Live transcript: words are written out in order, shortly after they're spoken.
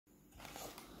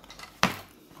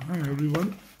Hi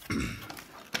everyone.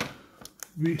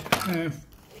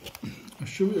 I'll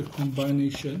show you a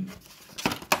combination.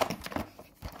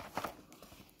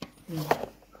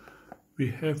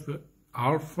 We have the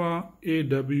Alfa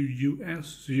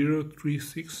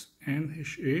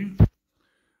AWUS036NHA.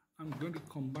 I'm going to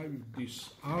combine with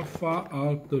this Alfa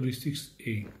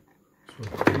R36A. So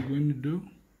what we're going to do,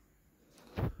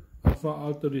 Alfa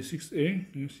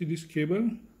R36A, you see this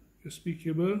cable, USB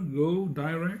cable, go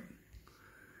direct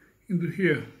into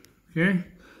here. Okay,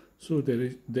 so there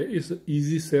is an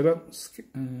easy setup.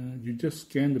 You just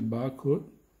scan the barcode.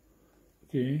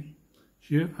 Okay,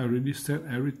 here I already set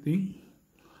everything.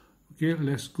 Okay,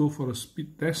 let's go for a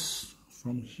speed test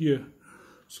from here.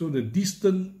 So the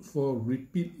distance for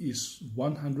repeat is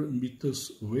 100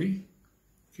 meters away.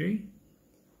 Okay,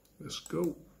 let's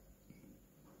go.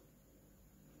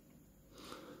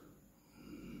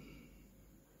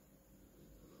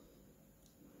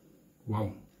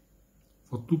 Wow,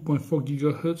 for 2.4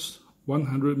 gigahertz,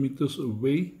 100 meters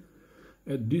away,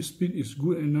 at this speed is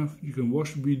good enough. You can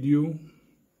watch video, you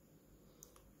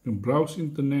can browse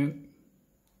internet.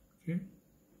 Okay,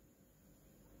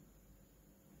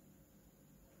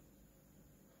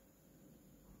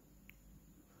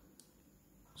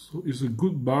 so it's a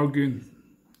good bargain.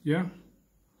 Yeah,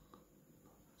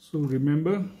 so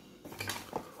remember,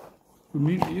 you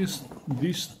need is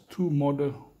these two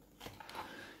models.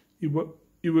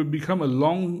 It will become a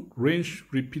long-range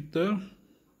repeater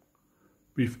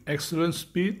with excellent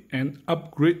speed and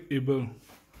upgradable.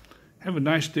 Have a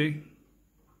nice day.